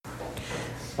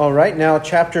All right, now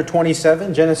chapter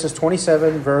 27, Genesis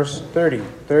 27, verse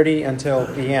 30 until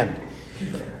the end.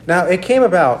 Now it came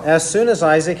about, as soon as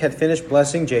Isaac had finished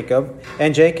blessing Jacob,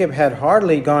 and Jacob had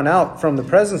hardly gone out from the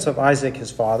presence of Isaac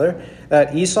his father,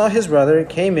 that Esau his brother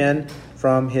came in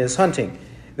from his hunting.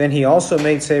 Then he also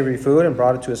made savory food and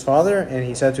brought it to his father, and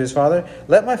he said to his father,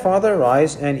 "Let my father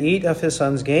arise and eat of his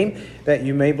son's game, that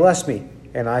you may bless me."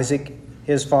 And Isaac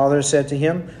his father said to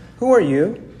him, "Who are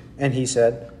you?" And he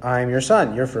said, "I am your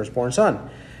son, your firstborn son."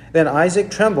 Then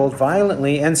Isaac trembled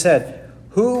violently and said,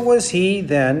 "Who was he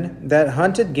then that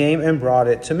hunted game and brought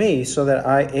it to me, so that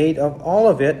I ate of all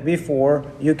of it before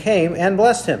you came and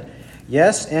blessed him?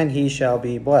 Yes, and he shall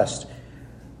be blessed."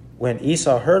 When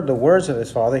Esau heard the words of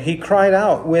his father, he cried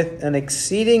out with an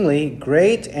exceedingly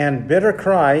great and bitter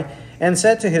cry, and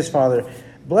said to his father,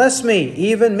 "Bless me,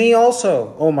 even me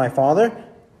also, O my father."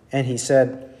 And he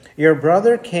said, "Your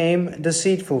brother came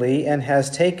deceitfully and has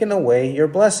taken away your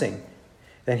blessing."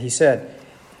 Then he said,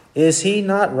 "Is he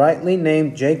not rightly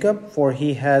named Jacob? For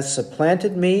he has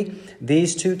supplanted me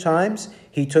these 2 times.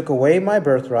 He took away my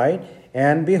birthright,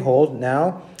 and behold,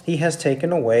 now he has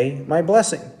taken away my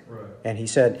blessing." Right. And he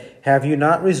said, "Have you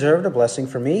not reserved a blessing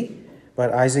for me?"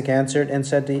 But Isaac answered and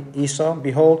said to Esau,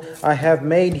 "Behold, I have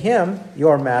made him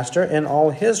your master, and all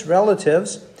his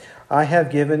relatives I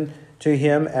have given to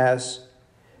him as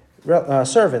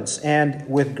servants, and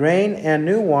with grain and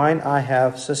new wine I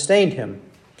have sustained him.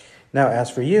 Now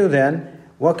as for you, then,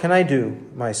 what can I do,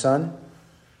 my son?"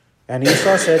 And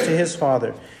Esau said to his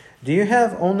father, "Do you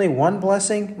have only one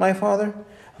blessing, my father?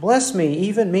 Bless me,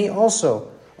 even me also,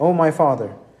 O my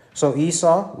father." So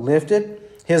Esau lifted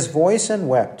his voice and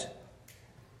wept.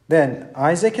 Then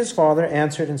Isaac his father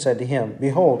answered and said to him,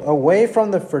 "Behold, away from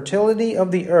the fertility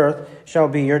of the earth shall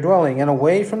be your dwelling, and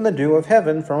away from the dew of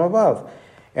heaven from above.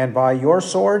 And by your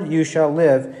sword you shall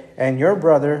live, and your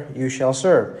brother you shall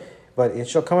serve. But it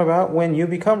shall come about when you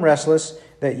become restless,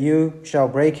 that you shall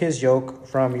break his yoke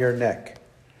from your neck."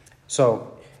 So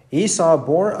Esau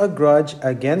bore a grudge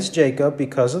against Jacob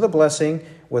because of the blessing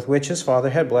with which his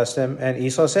father had blessed him. And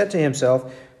Esau said to himself,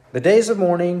 "The days of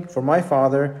mourning for my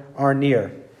father are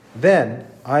near. Then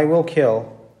I will kill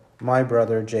my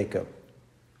brother Jacob."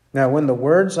 Now when the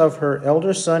words of her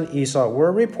elder son Esau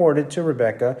were reported to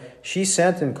Rebekah, she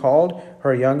sent and called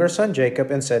her younger son Jacob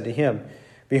and said to him,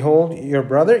 "Behold, your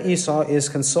brother Esau is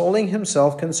consoling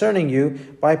himself concerning you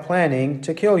by planning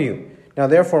to kill you. Now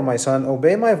therefore, my son,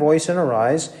 obey my voice and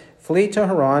arise, flee to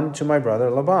Haran to my brother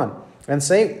Laban, and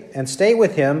stay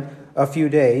with him a few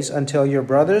days until your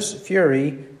brother's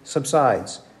fury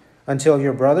subsides, until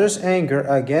your brother's anger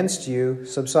against you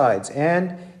subsides,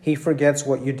 and he forgets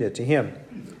what you did to him.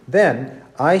 Then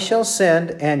I shall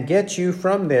send and get you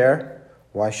from there.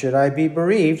 Why should I be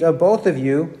bereaved of both of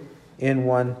you in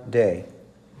one day?"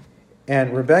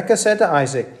 And Rebekah said to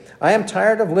Isaac, "I am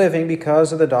tired of living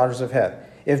because of the daughters of Heth.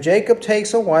 If Jacob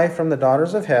takes a wife from the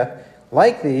daughters of Heth,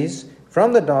 like these,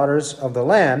 from the daughters of the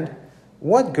land,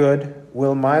 what good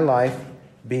will my life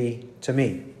be to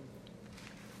me?"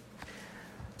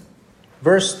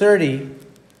 Verse 30,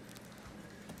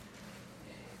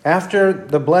 after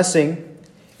the blessing,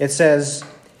 it says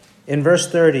in verse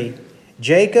 30,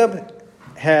 Jacob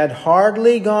had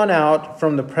hardly gone out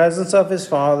from the presence of his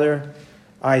father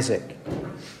Isaac,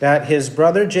 that his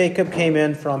brother Jacob came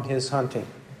in from his hunting.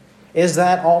 Is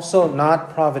that also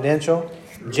not providential?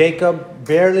 Jacob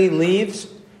barely leaves,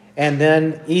 and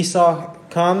then Esau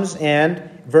comes, and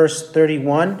verse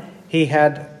 31, he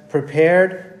had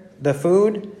prepared the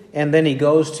food, and then he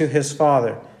goes to his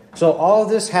father. So all of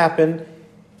this happened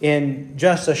in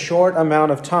just a short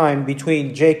amount of time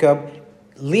between Jacob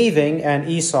leaving and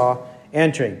Esau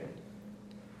entering.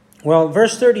 Well,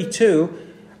 verse 32,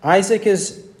 Isaac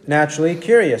is naturally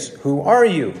curious. "Who are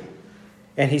you?"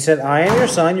 And he said, "I am your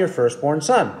son, your firstborn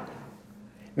son."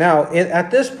 Now,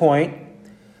 at this point,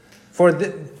 for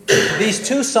these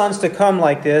 2 sons to come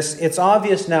like this, it's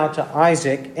obvious now to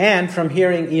Isaac, and from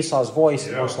hearing Esau's voice,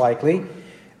 most likely,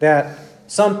 that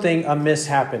something amiss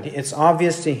happened. It's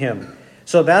obvious to him.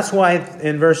 So that's why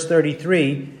in verse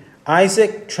 33,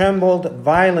 Isaac trembled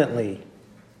violently.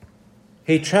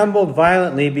 He trembled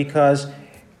violently because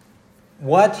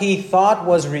what he thought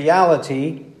was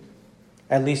reality,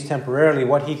 at least temporarily,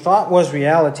 what he thought was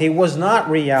reality was not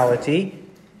reality.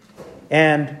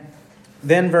 And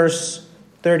then verse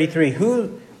 33,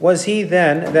 "Who was he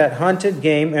then that hunted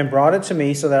game and brought it to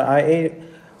me, so that I ate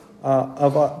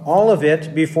of all of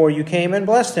it before you came and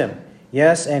blessed him?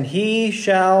 Yes, and he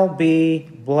shall be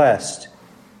blessed."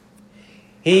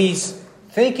 He's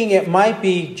thinking it might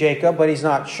be Jacob, but he's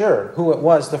not sure who it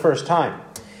was the first time.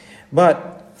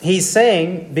 But he's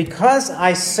saying, because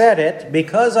I said it,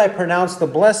 because I pronounced the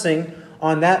blessing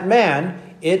on that man,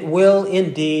 it will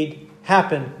indeed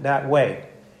happen that way.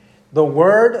 The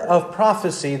word of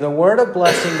prophecy, the word of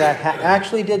blessing that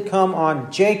actually did come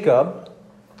on Jacob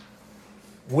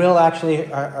will actually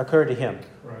occur to him.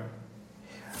 Right.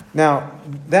 Now,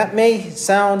 that may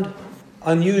sound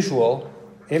unusual.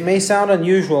 It may sound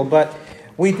unusual, but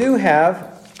we do have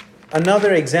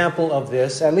another example of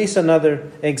this, at least another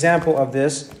example of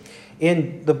this,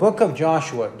 in the book of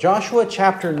Joshua. Joshua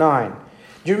chapter 9.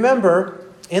 Do you remember,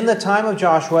 in the time of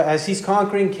Joshua, as he's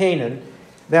conquering Canaan,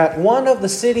 that one of the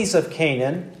cities of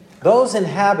Canaan, those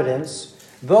inhabitants,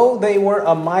 though they were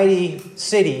a mighty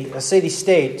city, a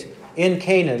city-state in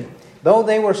Canaan, though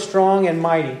they were strong and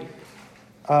mighty,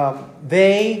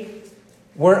 they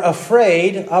were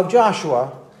afraid of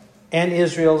Joshua and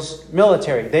Israel's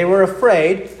military. They were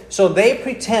afraid, so they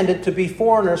pretended to be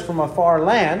foreigners from a far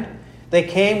land. They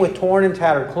came with torn and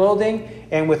tattered clothing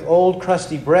and with old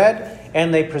crusty bread,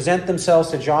 and they present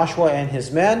themselves to Joshua and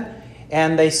his men,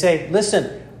 and they say,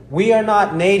 listen, we are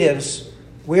not natives.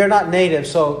 We are not natives,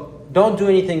 so don't do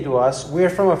anything to us. We're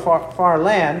from a far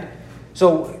land,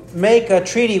 so make a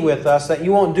treaty with us that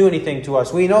you won't do anything to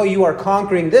us. We know you are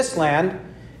conquering this land,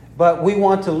 but we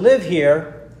want to live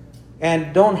here,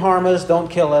 and don't harm us, don't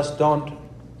kill us, don't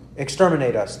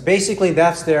exterminate us. Basically,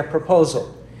 that's their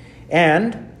proposal.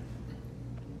 And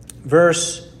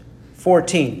verse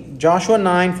 14, Joshua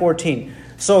 9:14.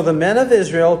 So the men of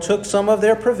Israel took some of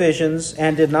their provisions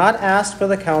and did not ask for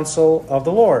the counsel of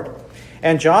the Lord.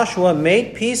 And Joshua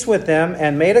made peace with them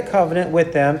and made a covenant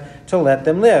with them to let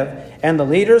them live. And the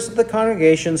leaders of the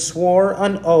congregation swore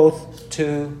an oath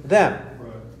to them.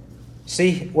 Right.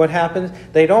 See what happens?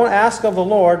 They don't ask of the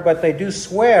Lord, but they do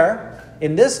swear.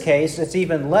 In this case, it's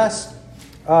even less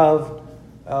of,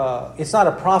 it's not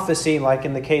a prophecy like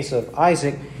in the case of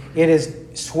Isaac. It is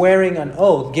swearing an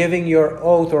oath, giving your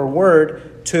oath or word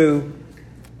to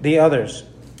the others.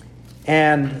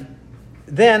 And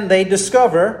then they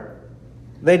discover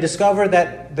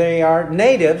that they are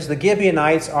natives. The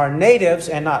Gibeonites are natives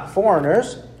and not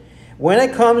foreigners. When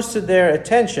it comes to their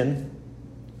attention,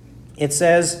 it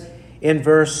says in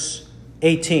verse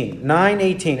 18,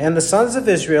 9:18, and the sons of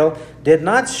Israel did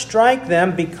not strike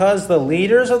them because the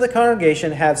leaders of the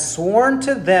congregation had sworn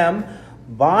to them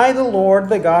by the Lord,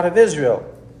 the God of Israel.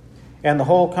 And the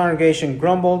whole congregation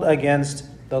grumbled against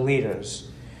the leaders.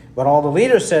 But all the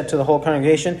leaders said to the whole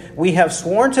congregation, we have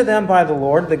sworn to them by the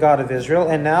Lord, the God of Israel,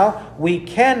 and now we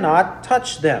cannot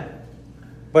touch them.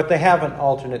 But they have an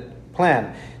alternate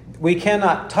plan. We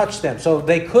cannot touch them. So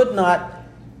they could not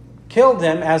kill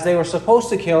them as they were supposed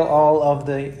to kill all of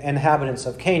the inhabitants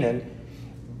of Canaan,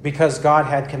 because God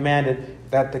had commanded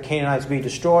that the Canaanites be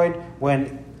destroyed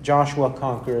when Joshua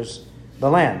conquers the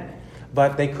land.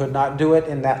 But they could not do it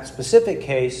in that specific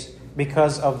case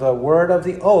because of the word of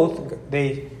the oath.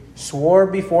 They swore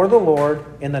before the Lord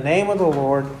in the name of the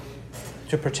Lord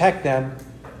to protect them,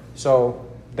 so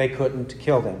they couldn't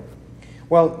kill them.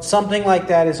 Well, something like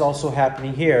that is also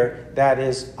happening here. That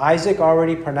is, Isaac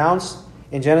already pronounced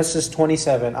in Genesis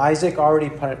 27. Isaac already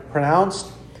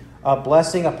pronounced a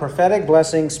blessing, a prophetic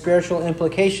blessing, spiritual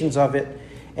implications of it,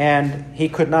 and he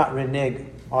could not renege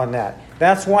on that.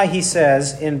 That's why he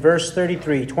says in verse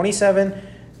 33,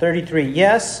 27:33,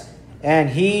 yes,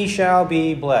 and he shall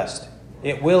be blessed.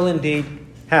 It will indeed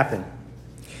happen.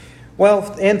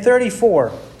 Well, in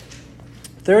 34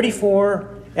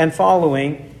 and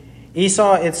following,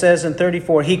 Esau, it says in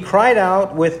 34, he cried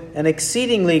out with an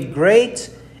exceedingly great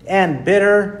and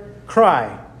bitter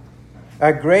cry.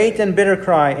 A great and bitter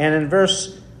cry. And in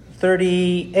verse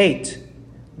 38,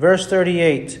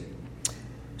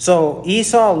 so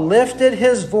Esau lifted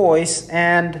his voice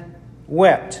and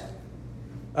wept.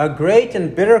 A great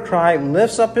and bitter cry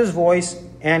lifts up his voice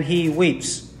and he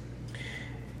weeps.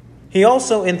 He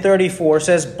also in 34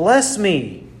 says, bless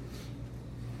me,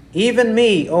 even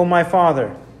me, O my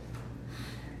father.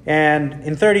 And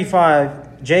in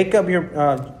 35, Jacob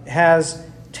has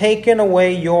taken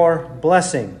away your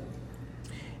blessing.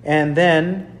 And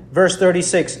then verse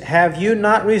 36, have you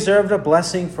not reserved a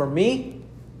blessing for me?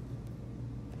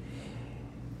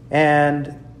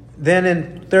 And then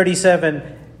in 37,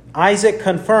 Isaac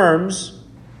confirms,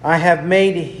 I have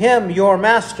made him your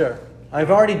master.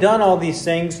 I've already done all these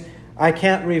things. I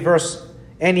can't reverse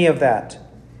any of that.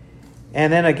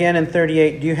 And then again in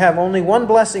 38, do you have only one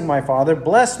blessing, my father?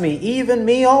 Bless me, even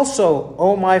me also,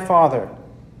 O my father.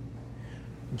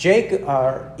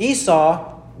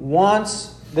 Esau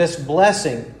wants this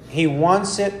blessing. He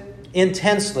wants it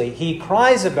intensely. He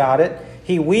cries about it.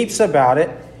 He weeps about it.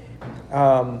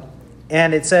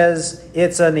 And it says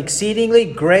it's an exceedingly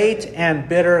great and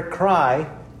bitter cry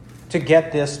to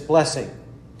get this blessing.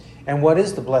 And what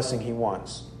is the blessing he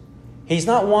wants? He's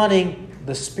not wanting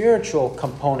the spiritual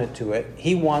component to it.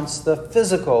 He wants the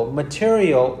physical,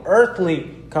 material,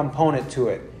 earthly component to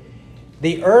it.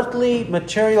 The earthly,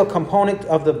 material component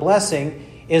of the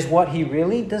blessing is what he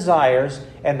really desires,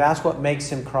 and that's what makes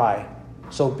him cry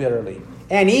so bitterly.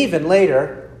 And even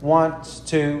later wants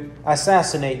to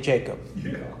assassinate Jacob.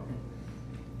 Yeah.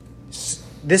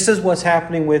 This is what's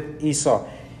happening with Esau.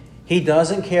 He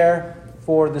doesn't care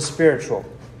for the spiritual.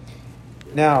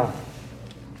 Now,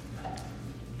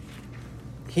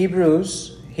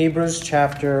 Hebrews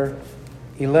chapter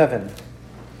 11.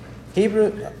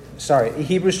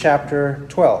 Hebrews chapter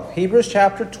 12. Hebrews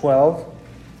chapter 12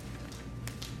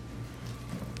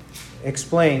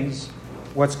 explains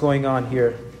what's going on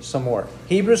here some more.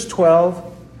 Hebrews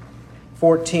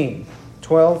 12:14.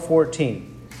 12:14.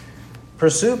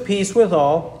 Pursue peace with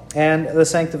all, and the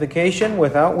sanctification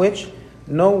without which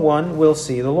no one will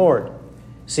see the Lord.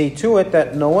 See to it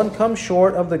that no one comes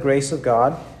short of the grace of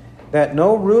God, that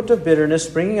no root of bitterness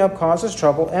springing up causes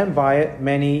trouble, and by it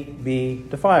many be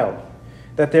defiled.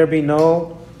 That there be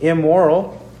no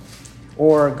immoral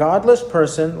or godless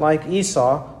person like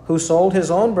Esau, who sold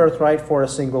his own birthright for a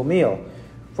single meal.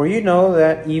 For you know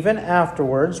that even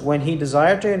afterwards, when he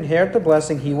desired to inherit the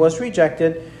blessing, he was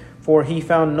rejected, for he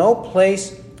found no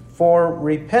place for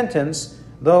repentance,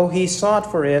 though he sought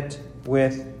for it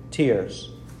with tears.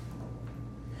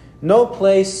 No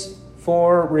place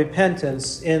for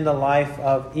repentance in the life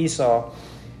of Esau,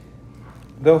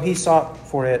 though he sought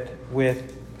for it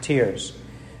with tears.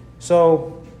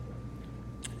 So,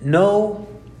 no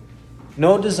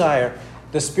desire.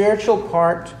 The spiritual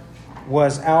part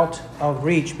was out of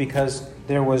reach because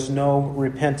there was no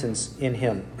repentance in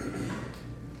him.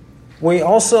 We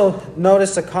also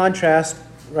notice a contrast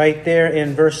right there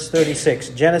in verse 36.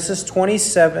 Genesis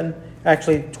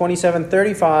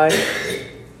 27:35.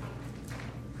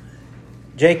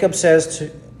 Jacob says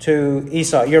to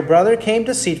Esau, "Your brother came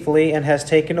deceitfully and has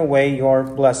taken away your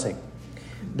blessing."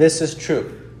 This is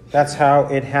true. That's how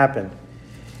it happened.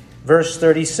 Verse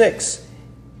 36.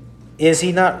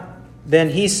 Then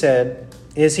he said,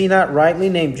 "Is he not rightly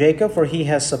named Jacob? For he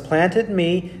has supplanted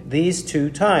me these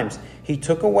 2 times. He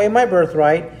took away my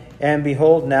birthright, and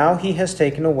behold, now he has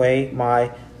taken away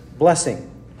my blessing."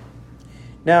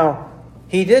 Now,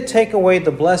 he did take away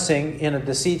the blessing in a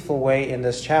deceitful way in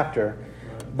this chapter,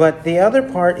 but the other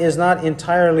part is not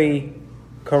entirely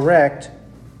correct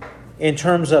in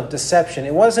terms of deception.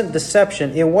 It wasn't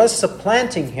deception. It was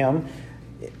supplanting him,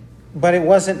 but it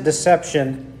wasn't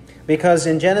deception, because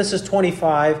in Genesis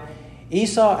 25,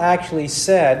 Esau actually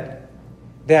said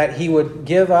that he would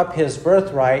give up his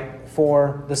birthright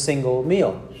for the single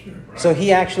meal. So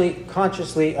he actually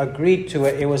consciously agreed to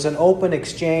it. It was an open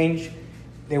exchange.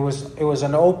 It was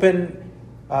an open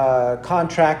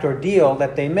contract or deal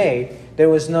that they made. There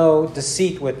was no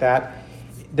deceit with that.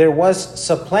 There was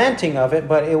supplanting of it,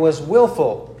 but it was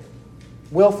willful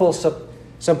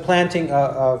supplanting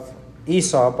of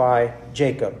Esau by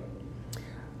Jacob.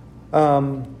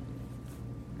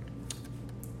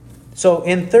 So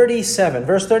in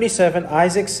verse 37,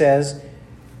 Isaac says,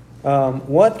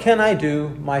 "What can I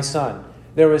do, my son?"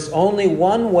 There is only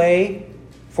one way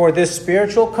for this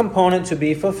spiritual component to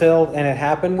be fulfilled, and it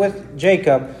happened with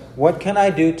Jacob. What can I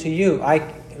do to you?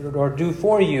 Or do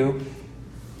for you?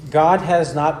 God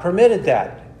has not permitted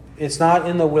that. It's not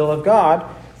in the will of God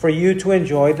for you to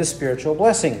enjoy the spiritual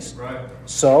blessings. Right.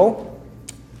 So,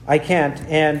 I can't.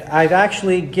 And I've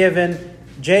actually given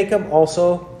Jacob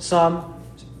also some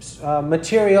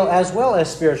material as well as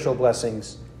spiritual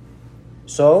blessings.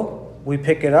 So, we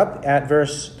pick it up at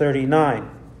verse 39.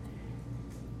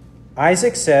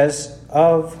 Isaac says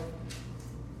of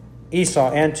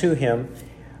Esau and to him,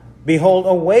 "Behold,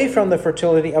 away from the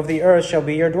fertility of the earth shall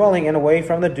be your dwelling, and away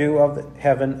from the dew of the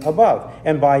heaven above.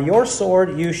 And by your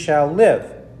sword you shall live."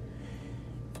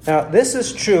 Now, this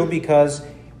is true because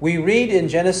we read in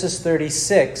Genesis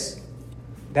 36,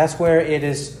 that's where it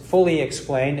is fully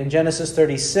explained, in Genesis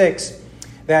 36,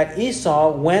 that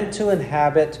Esau went to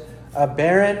inhabit a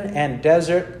barren and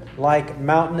desert-like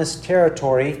mountainous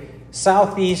territory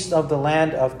southeast of the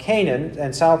land of Canaan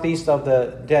and southeast of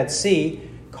the Dead Sea,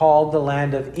 called the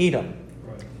land of Edom.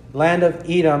 Right. Land of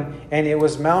Edom, and it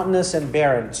was mountainous and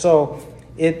barren. So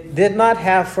it did not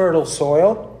have fertile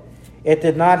soil. It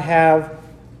did not have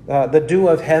the dew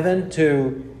of heaven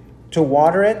to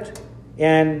water it.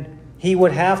 And he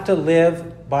would have to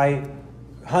live by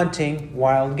hunting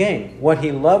wild game. What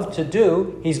he loved to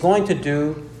do, he's going to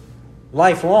do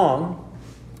lifelong,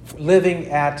 living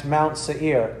at Mount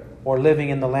Seir, or living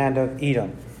in the land of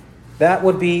Edom. That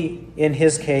would be in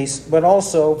his case. But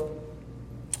also,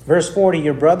 verse 40,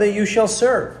 your brother you shall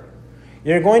serve.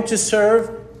 You're going to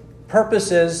serve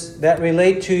purposes that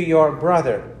relate to your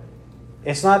brother.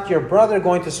 It's not your brother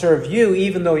going to serve you,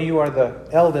 even though you are the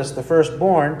eldest, the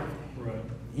firstborn. Right.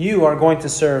 You are going to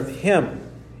serve him.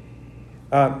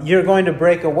 You're going to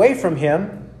break away from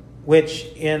him, which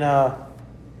in a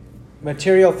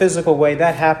material, physical way,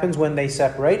 that happens when they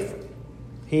separate.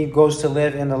 He goes to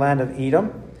live in the land of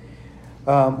Edom.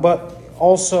 But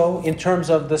also in terms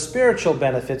of the spiritual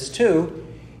benefits too,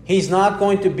 he's not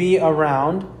going to be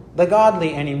around the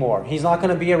godly anymore. He's not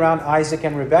going to be around Isaac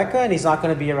and Rebekah, and he's not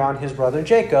going to be around his brother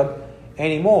Jacob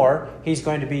anymore. He's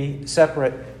going to be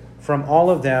separate from all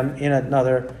of them in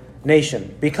another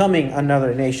nation, becoming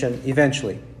another nation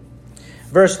eventually.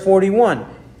 Verse 41,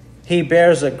 he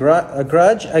bears a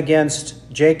grudge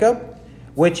against Jacob,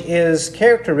 which is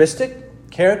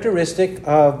characteristic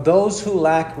of those who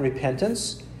lack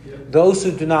repentance, those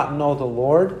who do not know the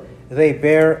Lord. They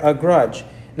bear a grudge.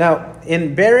 Now,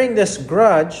 in bearing this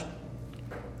grudge,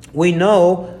 we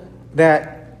know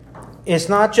that it's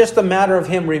not just a matter of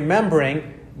him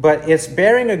remembering, but it's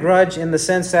bearing a grudge in the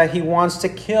sense that he wants to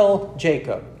kill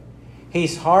Jacob.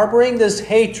 He's harboring this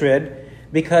hatred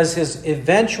because his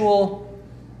eventual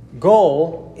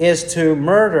goal is to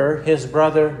murder his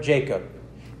brother Jacob.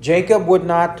 Jacob would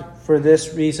not, for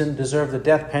this reason, deserve the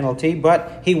death penalty,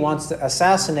 but he wants to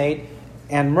assassinate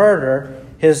and murder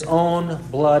his own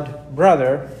blood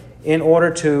brother in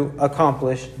order to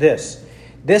accomplish this.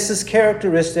 This is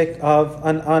characteristic of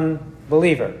an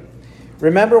unbeliever.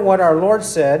 Remember what our Lord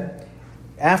said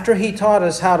after he taught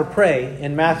us how to pray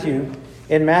in Matthew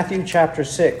chapter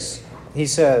 6. He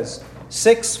says,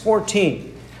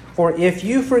 6:14, for if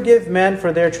you forgive men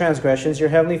for their transgressions, your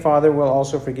heavenly Father will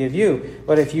also forgive you.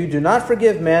 But if you do not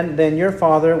forgive men, then your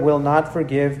Father will not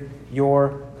forgive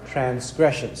your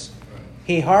transgressions.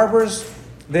 He harbors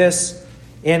this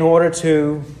in order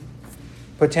to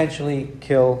potentially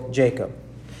kill Jacob.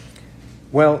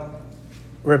 Well,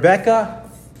 Rebekah,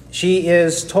 she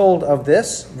is told of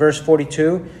this. Verse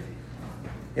 42,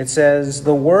 it says,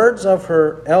 the words of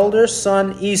her elder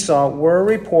son Esau were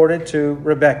reported to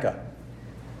Rebekah.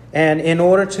 And in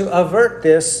order to avert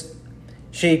this,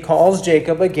 she calls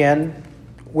Jacob again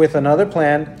with another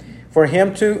plan for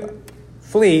him to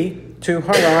flee to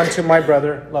Haran to my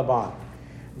brother Laban.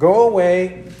 Go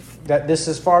away, that this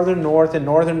is farther north in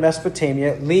northern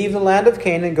Mesopotamia. Leave the land of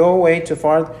Canaan, go away to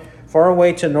far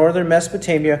away to northern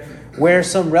Mesopotamia, where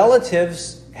some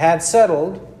relatives had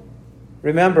settled.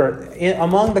 Remember,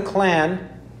 among the clan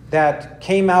that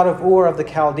came out of Ur of the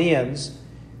Chaldeans,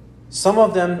 some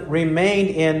of them remained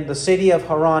in the city of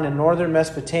Haran in northern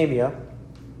Mesopotamia.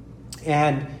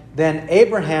 And then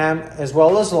Abraham, as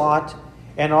well as Lot,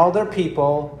 and all their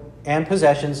people and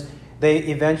possessions, they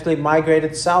eventually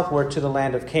migrated southward to the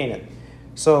land of Canaan.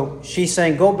 So she's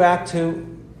saying, go back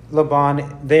to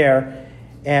Laban there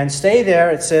and stay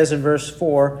there, it says in verse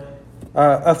 4,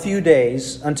 a few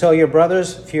days until your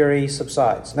brother's fury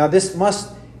subsides. Now this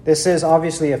is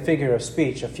obviously a figure of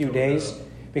speech, a few days,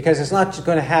 because it's not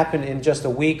going to happen in just a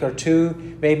week or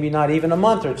two, maybe not even a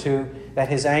month or two, that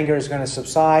his anger is going to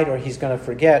subside or he's going to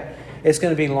forget. It's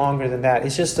going to be longer than that.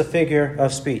 It's just a figure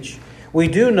of speech. We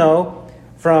do know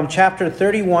from chapter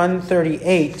 31,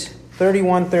 38,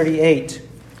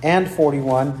 and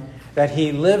 41, that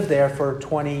he lived there for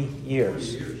 20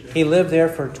 years. He lived there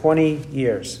for 20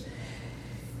 years.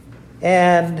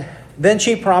 And then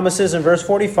she promises in verse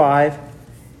 45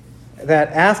 that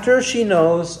after she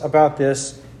knows about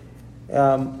this,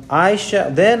 I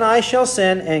shall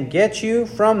send and get you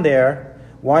from there.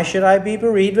 Why should I be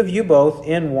bereaved of you both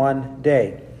in one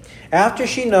day? After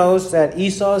she knows that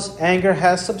Esau's anger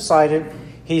has subsided,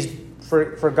 he's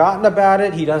forgotten about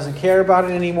it, he doesn't care about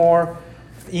it anymore.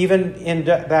 Even in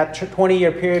that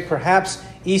 20-year period, perhaps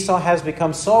Esau has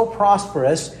become so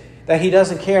prosperous that he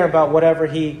doesn't care about whatever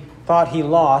he thought he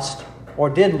lost or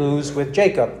did lose with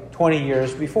Jacob 20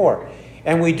 years before.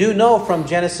 And we do know from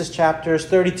Genesis chapters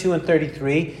 32 and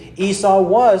 33, Esau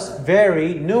was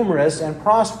very numerous and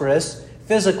prosperous,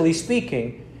 physically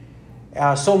speaking.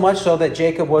 So much so that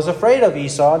Jacob was afraid of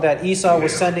Esau, that Esau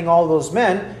was sending all those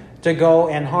men to go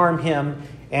and harm him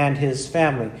and his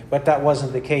family. But that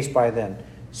wasn't the case by then.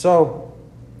 So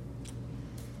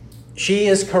she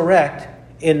is correct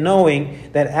in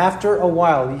knowing that after a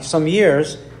while, some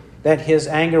years, that his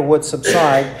anger would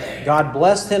subside. God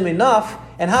blessed him enough.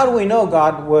 And how do we know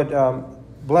God would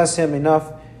bless him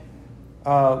enough?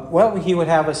 Well, he would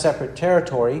have a separate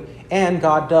territory. And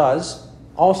God does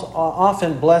also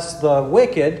often bless the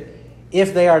wicked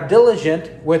if they are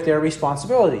diligent with their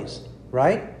responsibilities,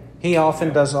 right? He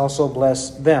often does also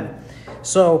bless them.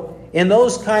 So in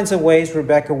those kinds of ways,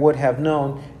 Rebekah would have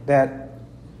known that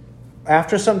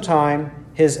after some time,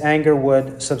 his anger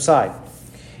would subside.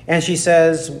 And she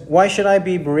says, why should I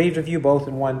be bereaved of you both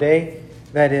in one day?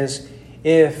 That is,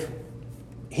 if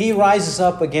he rises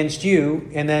up against you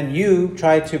and then you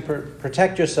try to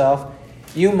protect yourself,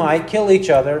 you might kill each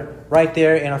other right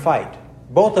there in a fight.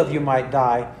 Both of you might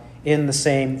die in the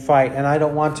same fight, and I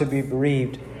don't want to be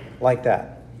bereaved like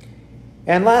that.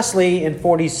 And lastly, in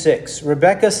 46,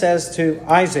 Rebekah says to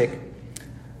Isaac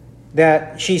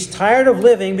that she's tired of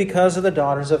living because of the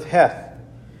daughters of Heth,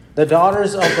 the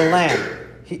daughters of the land.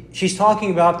 She's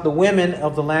talking about the women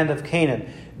of the land of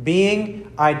Canaan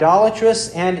being idolatrous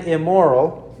and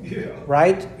immoral,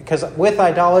 right? Because with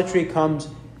idolatry comes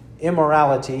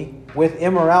immorality. With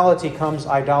immorality comes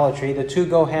idolatry. The two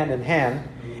go hand in hand.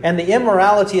 And the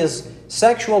immorality is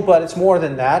sexual, but it's more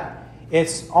than that.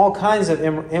 It's all kinds of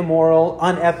immoral,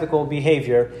 unethical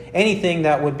behavior. Anything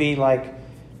that would be like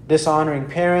dishonoring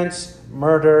parents,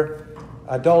 murder,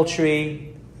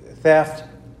 adultery, theft,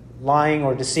 lying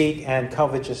or deceit, and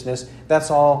covetousness.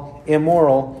 That's all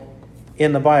immoral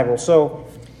in the Bible. So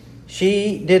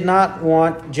she did not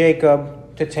want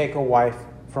Jacob to take a wife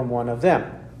from one of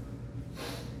them.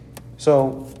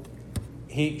 So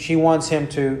she wants him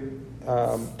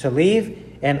to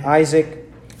leave, and Isaac,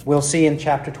 we'll see in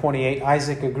chapter 28,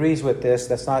 Isaac agrees with this.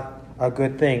 That's not a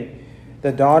good thing.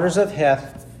 The daughters of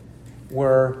Heth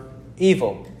were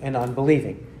evil and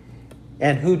unbelieving.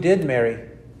 And who did marry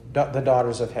the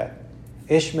daughters of Heth?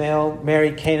 Ishmael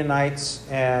married Canaanites,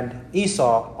 and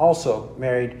Esau also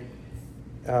married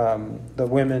the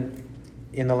women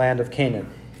in the land of Canaan.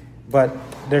 But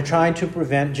they're trying to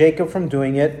prevent Jacob from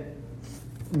doing it.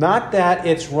 Not that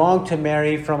it's wrong to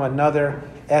marry from another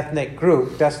ethnic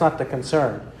group. That's not the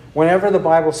concern. Whenever the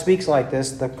Bible speaks like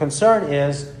this, the concern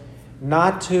is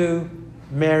not to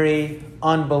marry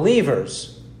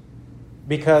unbelievers,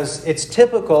 because it's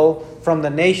typical from the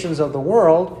nations of the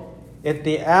world. If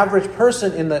the average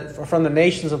person from the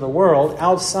nations of the world,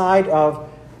 outside of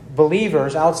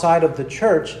believers, outside of the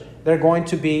church, they're going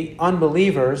to be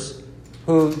unbelievers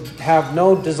who have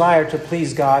no desire to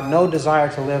please God, no desire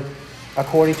to live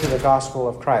according to the gospel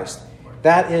of Christ.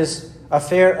 That is a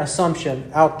fair assumption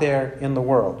out there in the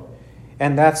world.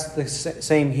 And that's the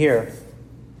same here.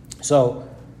 So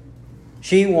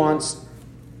she wants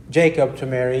Jacob to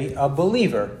marry a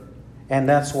believer, and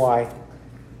that's why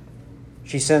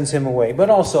she sends him away. But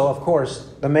also, of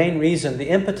course, the main reason, the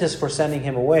impetus for sending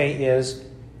him away is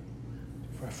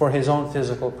for his own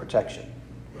physical protection.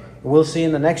 We'll see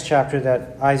in the next chapter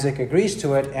that Isaac agrees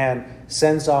to it and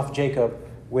sends off Jacob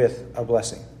with a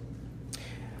blessing.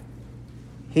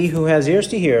 He who has ears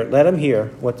to hear, let him hear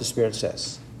what the Spirit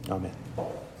says. Amen.